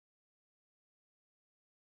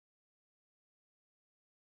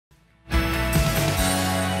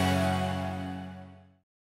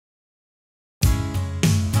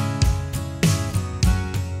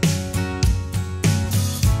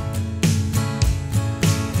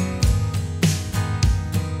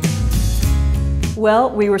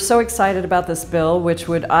Well, we were so excited about this bill, which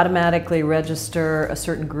would automatically register a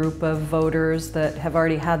certain group of voters that have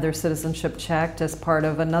already had their citizenship checked as part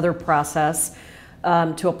of another process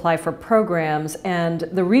to apply for programs. And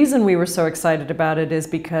the reason we were so excited about it is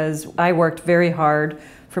because I worked very hard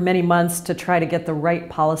for many months to try to get the right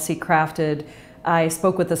policy crafted. I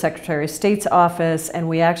spoke with the Secretary of State's office, and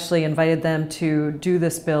we actually invited them to do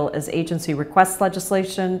this bill as agency request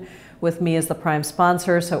legislation with me as the prime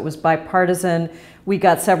sponsor, so it was bipartisan. We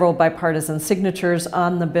got several bipartisan signatures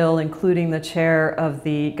on the bill, including the chair of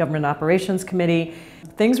the Government Operations Committee.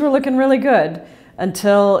 Things were looking really good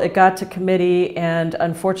until it got to committee, and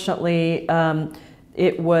unfortunately,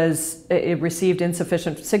 it received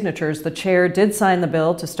insufficient signatures. The chair did sign the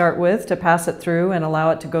bill to start with, to pass it through and allow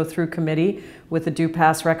it to go through committee with a due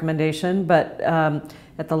pass recommendation, but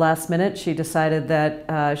at the last minute she decided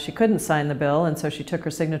that she couldn't sign the bill, and so she took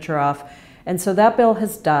her signature off. And so that bill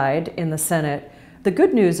has died in the Senate. The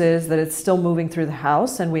good news is that it's still moving through the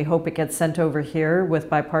House, and we hope it gets sent over here with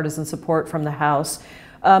bipartisan support from the House.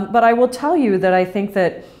 But I will tell you that I think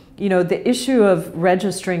that the issue of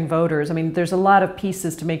registering voters, I mean, there's a lot of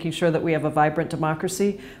pieces to making sure that we have a vibrant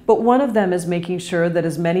democracy, but one of them is making sure that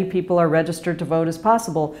as many people are registered to vote as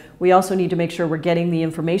possible. We also need to make sure we're getting the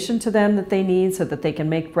information to them that they need so that they can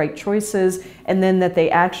make right choices, and then that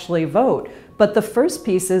they actually vote. But the first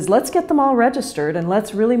piece is, let's get them all registered, and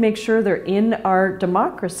let's really make sure they're in our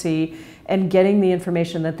democracy and getting the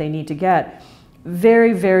information that they need to get.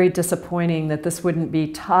 Very, very disappointing that this wouldn't be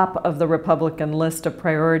top of the Republican list of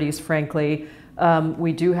priorities, frankly.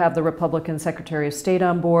 We do have the Republican Secretary of State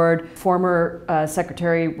on board. Former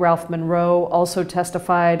Secretary Ralph Monroe also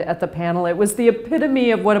testified at the panel. It was the epitome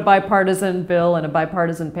of what a bipartisan bill and a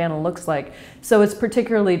bipartisan panel looks like. So it's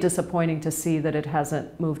particularly disappointing to see that it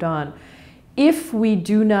hasn't moved on. If we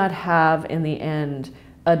do not have, in the end,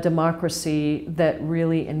 a democracy that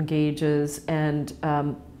really engages and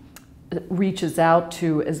reaches out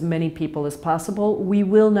to as many people as possible, we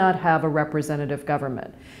will not have a representative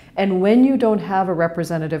government. And when you don't have a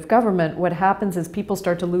representative government, what happens is people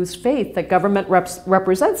start to lose faith that government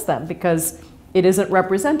represents them, because it isn't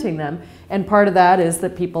representing them. And part of that is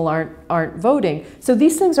that people aren't voting. So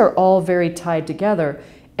these things are all very tied together.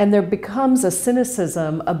 And there becomes a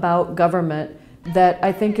cynicism about government that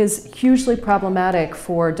I think is hugely problematic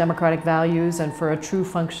for democratic values and for a true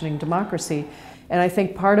functioning democracy. And I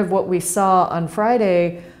think part of what we saw on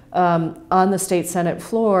Friday on the state Senate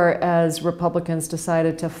floor, as Republicans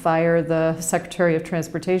decided to fire the Secretary of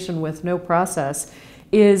Transportation with no process,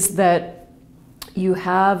 is that you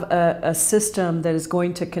have a system that is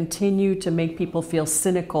going to continue to make people feel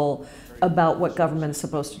cynical about what government is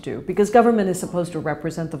supposed to do. Because government is supposed to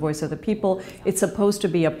represent the voice of the people. It's supposed to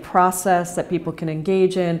be a process that people can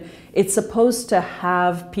engage in. It's supposed to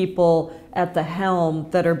have people at the helm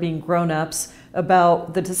that are being grown-ups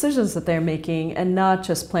about the decisions that they're making, and not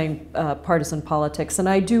just playing partisan politics. And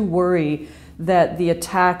I do worry that the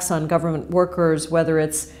attacks on government workers, whether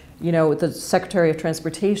it's the Secretary of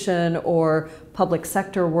Transportation or public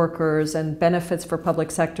sector workers and benefits for public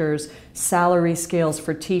sectors, salary scales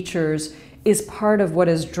for teachers, is part of what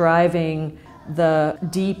is driving the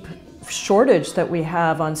deep shortage that we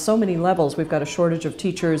have on so many levels. We've got a shortage of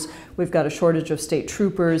teachers, we've got a shortage of state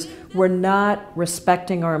troopers. We're not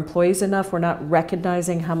respecting our employees enough, we're not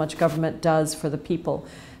recognizing how much government does for the people.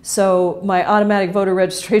 So my automatic voter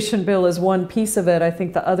registration bill is one piece of it. I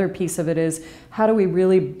think the other piece of it is, how do we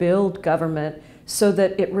really build government so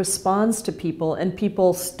that it responds to people, and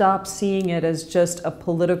people stop seeing it as just a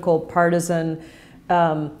political, partisan,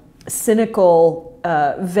 cynical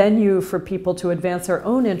venue for people to advance their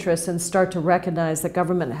own interests, and start to recognize that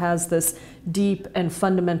government has this deep and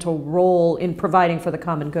fundamental role in providing for the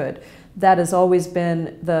common good. That has always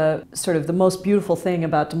been the most beautiful thing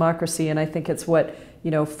about democracy, and I think it's what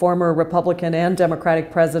former Republican and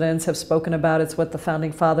Democratic presidents have spoken about. It's what the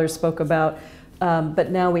Founding Fathers spoke about.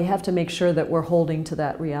 But now we have to make sure that we're holding to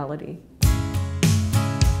that reality.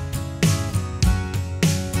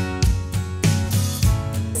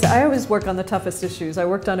 I always work on the toughest issues. I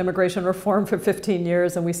worked on immigration reform for 15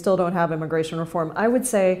 years, and we still don't have immigration reform. I would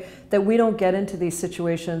say that we don't get into these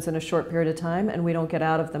situations in a short period of time, and we don't get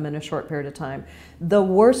out of them in a short period of time. The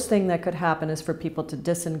worst thing that could happen is for people to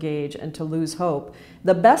disengage and to lose hope.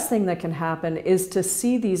 The best thing that can happen is to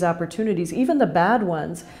see these opportunities, even the bad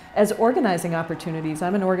ones, as organizing opportunities.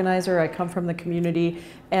 I'm an organizer, I come from the community,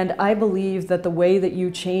 and I believe that the way that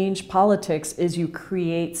you change politics is you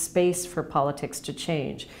create space for politics to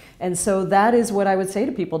change. And so that is what I would say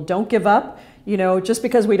to people. Don't give up. Just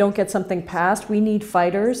because we don't get something passed, we need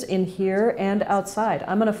fighters in here and outside.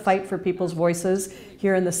 I'm going to fight for people's voices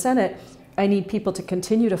here in the Senate. I need people to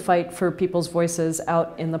continue to fight for people's voices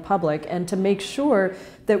out in the public and to make sure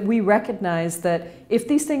that we recognize that if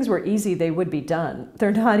these things were easy, they would be done.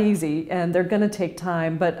 They're not easy and they're going to take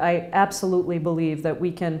time, but I absolutely believe that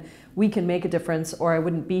we can make a difference, or I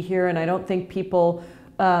wouldn't be here, and I don't think people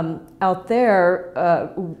out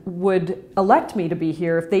there would elect me to be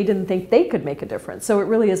here if they didn't think they could make a difference. So it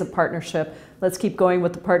really is a partnership. Let's keep going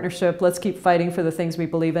with the partnership. Let's keep fighting for the things we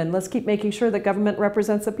believe in. Let's keep making sure that government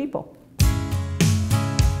represents the people.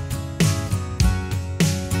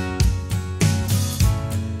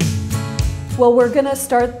 Well, we're going to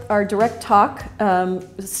start our direct talk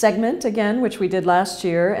segment again, which we did last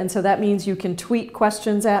year. And so that means you can tweet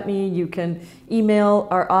questions at me, you can email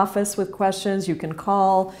our office with questions, you can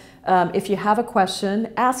call. If you have a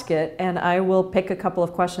question, ask it, and I will pick a couple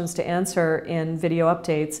of questions to answer in video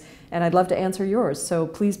updates. And I'd love to answer yours. So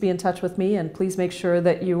please be in touch with me, and please make sure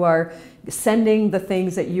that you are sending the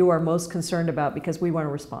things that you are most concerned about, because we want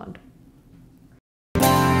to respond.